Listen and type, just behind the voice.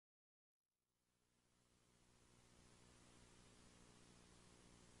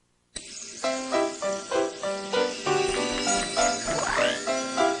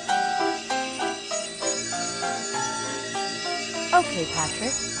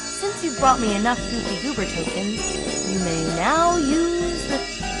Patrick. Since you've brought me enough Goofy Goober tokens, you may now use the...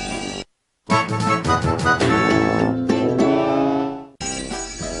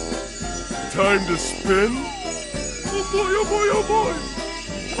 Time to spin? Oh boy, oh boy, oh boy!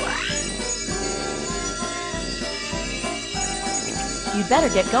 You'd better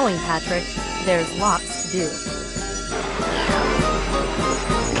get going, Patrick. There's lots to do.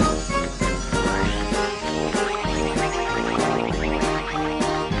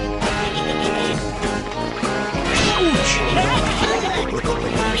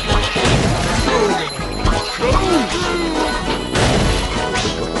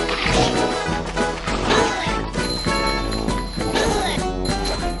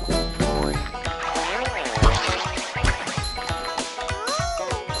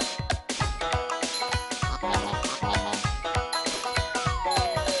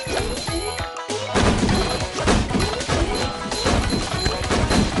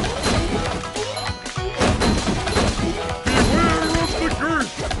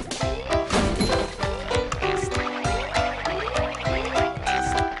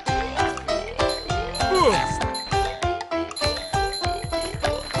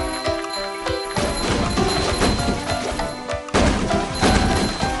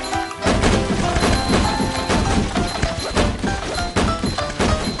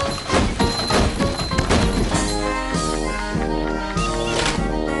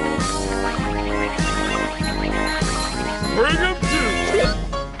 Bring him to!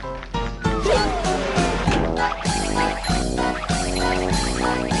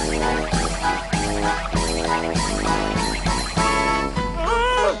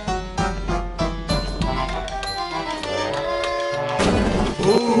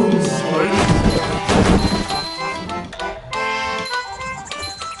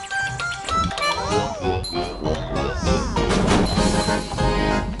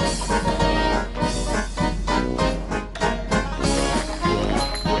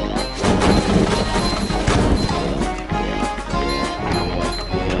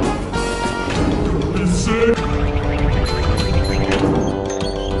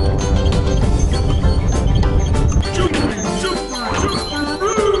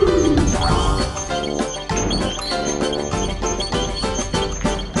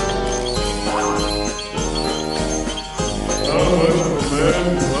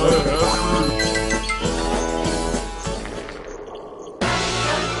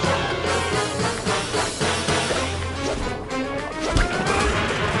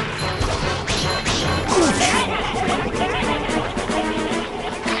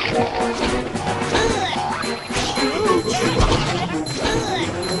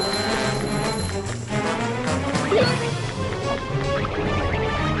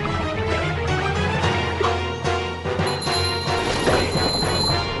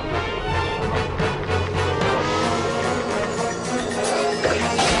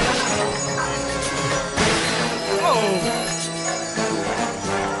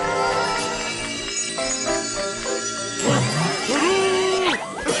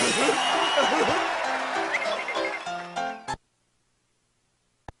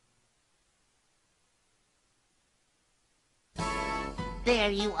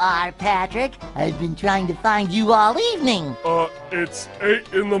 There you are, Patrick. I've been trying to find you all evening. It's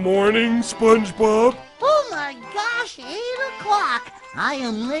 8 in the morning, Spongebob. Oh my gosh, 8 o'clock. I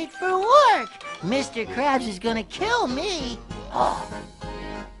am late for work. Mr. Krabs is gonna kill me. Oh,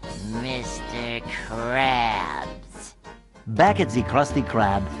 Mr. Krabs. Back at the Krusty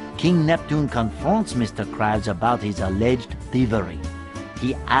Krab, King Neptune confronts Mr. Krabs about his alleged thievery.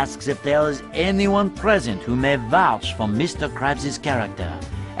 He asks if there is anyone present who may vouch for Mr. Krabs' character,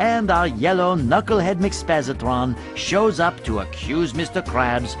 and our yellow knucklehead McSpazatron shows up to accuse Mr.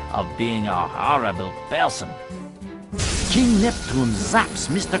 Krabs of being a horrible person. King Neptune zaps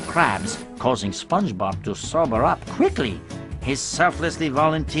Mr. Krabs, causing SpongeBob to sober up quickly. He selflessly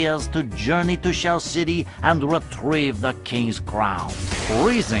volunteers to journey to Shell City and retrieve the king's crown.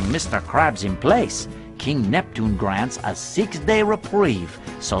 Freezing Mr. Krabs in place, King Neptune grants a 6-day reprieve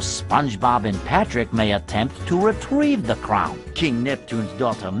so SpongeBob and Patrick may attempt to retrieve the crown. King Neptune's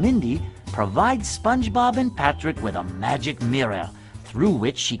daughter Mindy provides SpongeBob and Patrick with a magic mirror through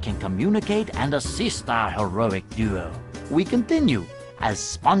which she can communicate and assist our heroic duo. We continue as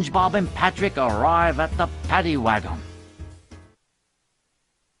SpongeBob and Patrick arrive at the paddy wagon.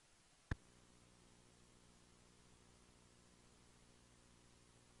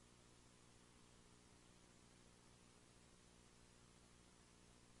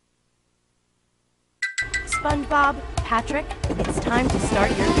 SpongeBob, Patrick, it's time to start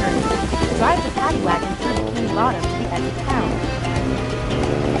your journey. Drive the paddy wagon through the King's Bottom to the edge of town.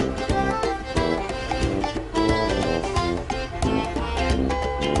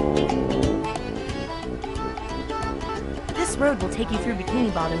 will take you through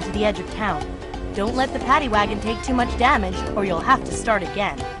Bikini Bottom to the edge of town. Don't let the paddy wagon take too much damage, or you'll have to start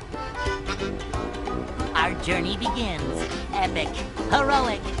again. Our journey begins. Epic,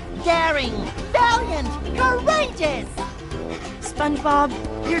 heroic, daring, valiant, courageous! SpongeBob,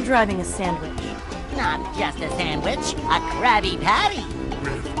 you're driving a sandwich. Not just a sandwich, a Krabby Patty!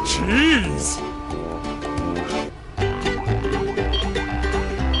 With cheese!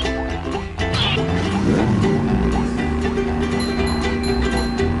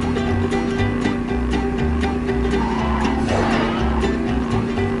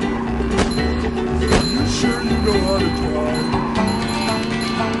 You sure you know how to drive?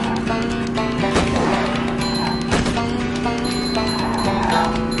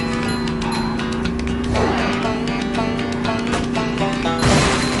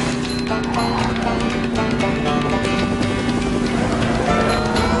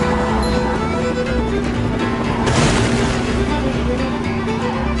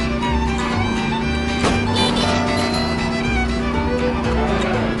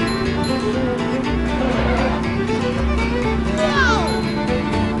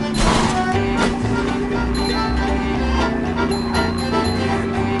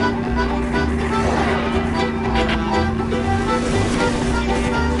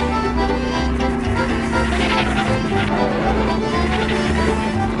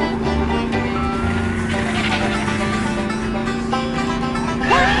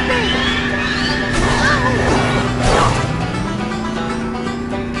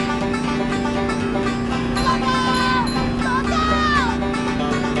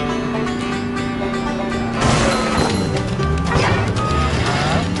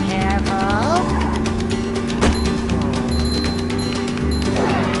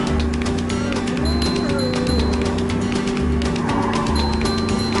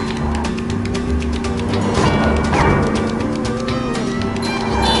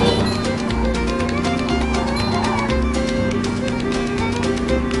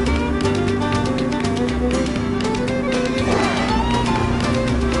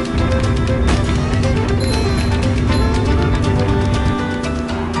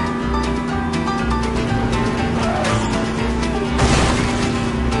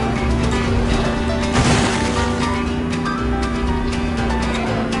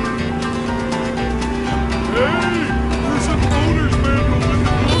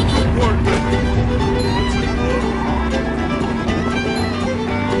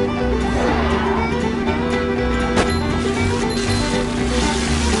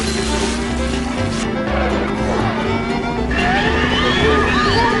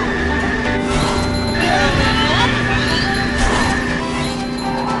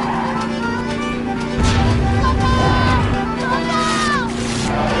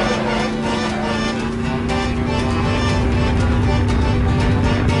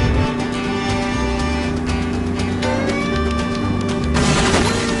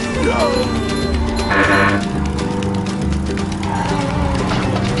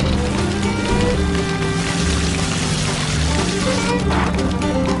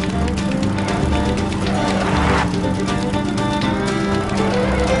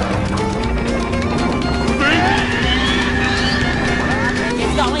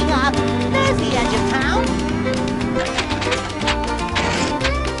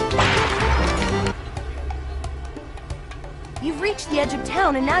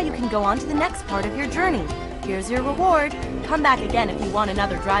 And now you can go on to the next part of your journey. Here's your reward. Come back again if you want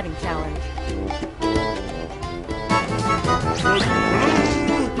another driving challenge.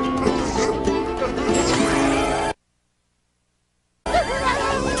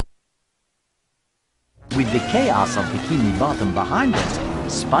 With the chaos of Bikini Bottom behind them,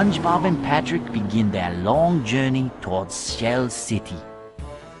 SpongeBob and Patrick begin their long journey towards Shell City.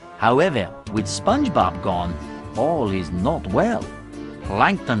 However, with SpongeBob gone, all is not well.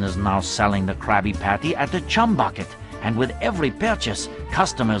 Plankton is now selling the Krabby Patty at the Chum Bucket, and with every purchase,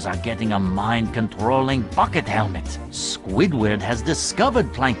 customers are getting a mind-controlling bucket helmet. Squidward has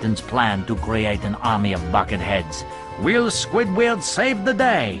discovered Plankton's plan to create an army of bucket heads. Will Squidward save the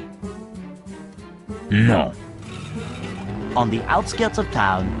day? No. On the outskirts of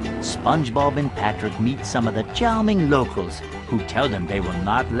town, SpongeBob and Patrick meet some of the charming locals who tell them they will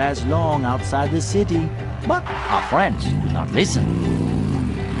not last long outside the city. But our friends do not listen.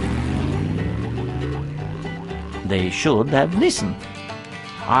 They should have listened.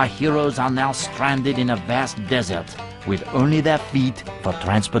 Our heroes are now stranded in a vast desert with only their feet for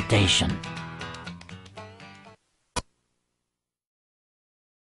transportation.